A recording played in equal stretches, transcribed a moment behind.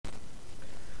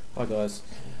Hi guys,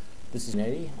 this is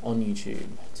Nady on YouTube.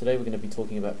 Today we're going to be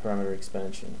talking about parameter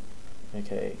expansion.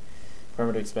 Okay,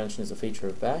 parameter expansion is a feature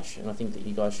of Bash, and I think that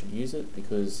you guys should use it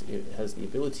because it has the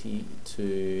ability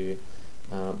to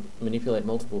manipulate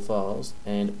multiple files,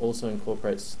 and also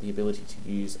incorporates the ability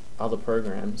to use other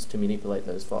programs to manipulate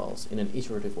those files in an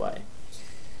iterative way.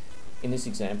 In this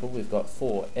example, we've got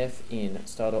for f in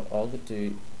star.og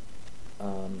do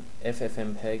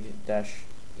FFMPEG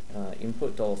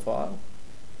input $file.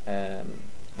 And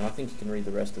I think you can read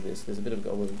the rest of this. There's a bit of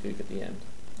gobbledygook at the end.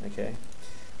 Okay,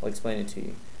 I'll explain it to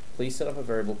you. Please set up a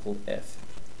variable called f.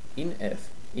 In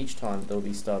f, each time there will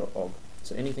be star.og.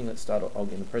 So anything that's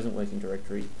star.og in the present working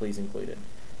directory, please include it.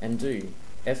 And do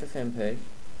FFmpeg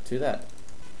to that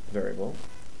variable,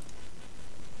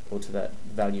 or to that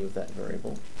value of that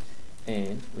variable.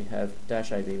 And we have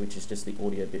 -ab, which is just the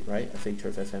audio bit rate, a feature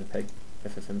of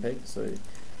FFmpeg. So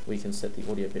we can set the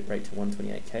audio bit rate to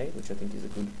 128K, which I think is a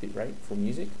good bit rate for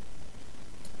music,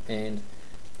 and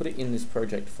put it in this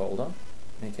project folder.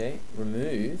 Okay,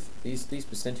 remove these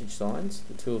percentage signs,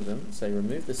 the two of them, say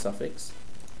remove the suffix.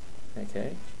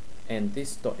 Okay, and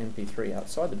this .mp3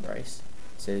 outside the brace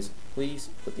says please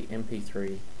put the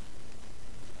mp3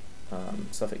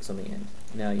 suffix on the end.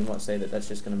 Now you might say that that's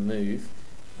just going to move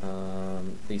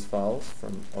these files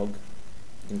from OGG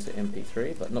into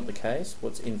MP3, but not the case.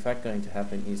 What's in fact going to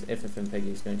happen is FFmpeg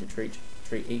is going to treat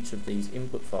each of these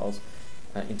input files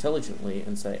intelligently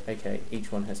and say, okay,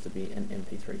 each one has to be an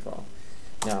MP3 file.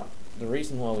 Now, the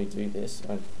reason why we do this,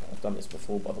 I've done this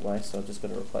before by the way, so I've just got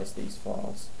to replace these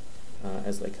files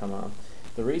as they come up.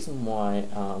 The reason why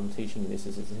I'm teaching you this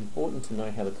is it's important to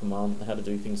know how to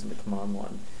do things in the command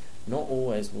line. Not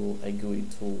always will a GUI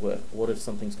tool work. What if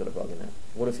something's got a bug in it?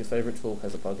 What if your favorite tool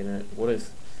has a bug in it? What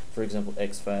if, for example,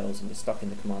 X fails and you're stuck in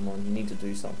the command line, you need to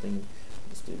do something.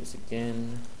 Let's do this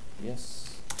again.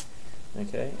 Yes.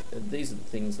 Okay. These are the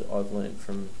things that I've learned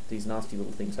from these nasty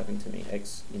little things happening to me,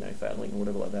 X, failing or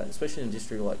whatever like that, especially in a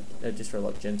distro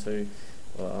like Gentoo,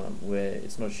 where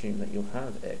it's not assumed that you'll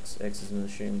have X. X isn't an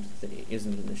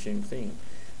assumed thing.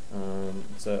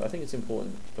 So I think it's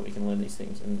important that we can learn these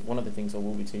things, and one of the things I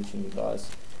will be teaching you guys,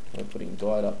 putting a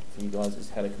guide up for you guys,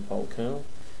 is how to compile kernel,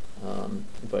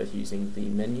 both using the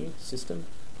menu system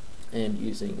and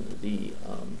using the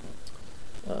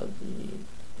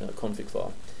config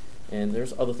file. And there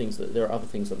are other things that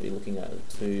I'll be looking at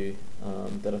too,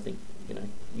 that I think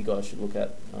you guys should look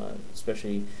at,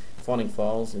 especially finding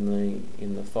files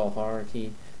in the file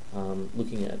hierarchy,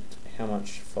 looking at how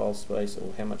much file space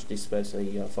or how much disk space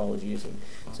a file is using.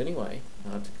 So anyway,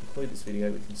 to conclude this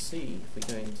video, we can see, if we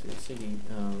go into CD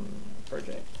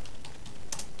project,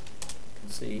 we can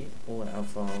see all our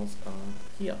files are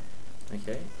here.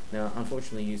 Okay. Now,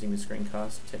 unfortunately, using the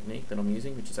screencast technique that I'm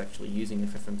using, which is actually using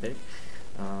FFmpeg,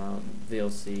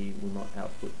 VLC will not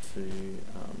output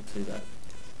to that.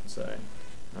 So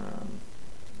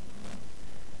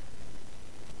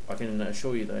I can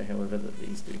assure you though, however, that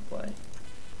these do play.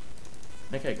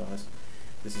 Okay guys,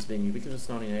 this has been Ubiquitous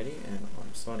 1980, and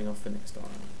I'm signing off for next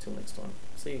time. Until next time.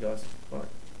 See you guys. Bye.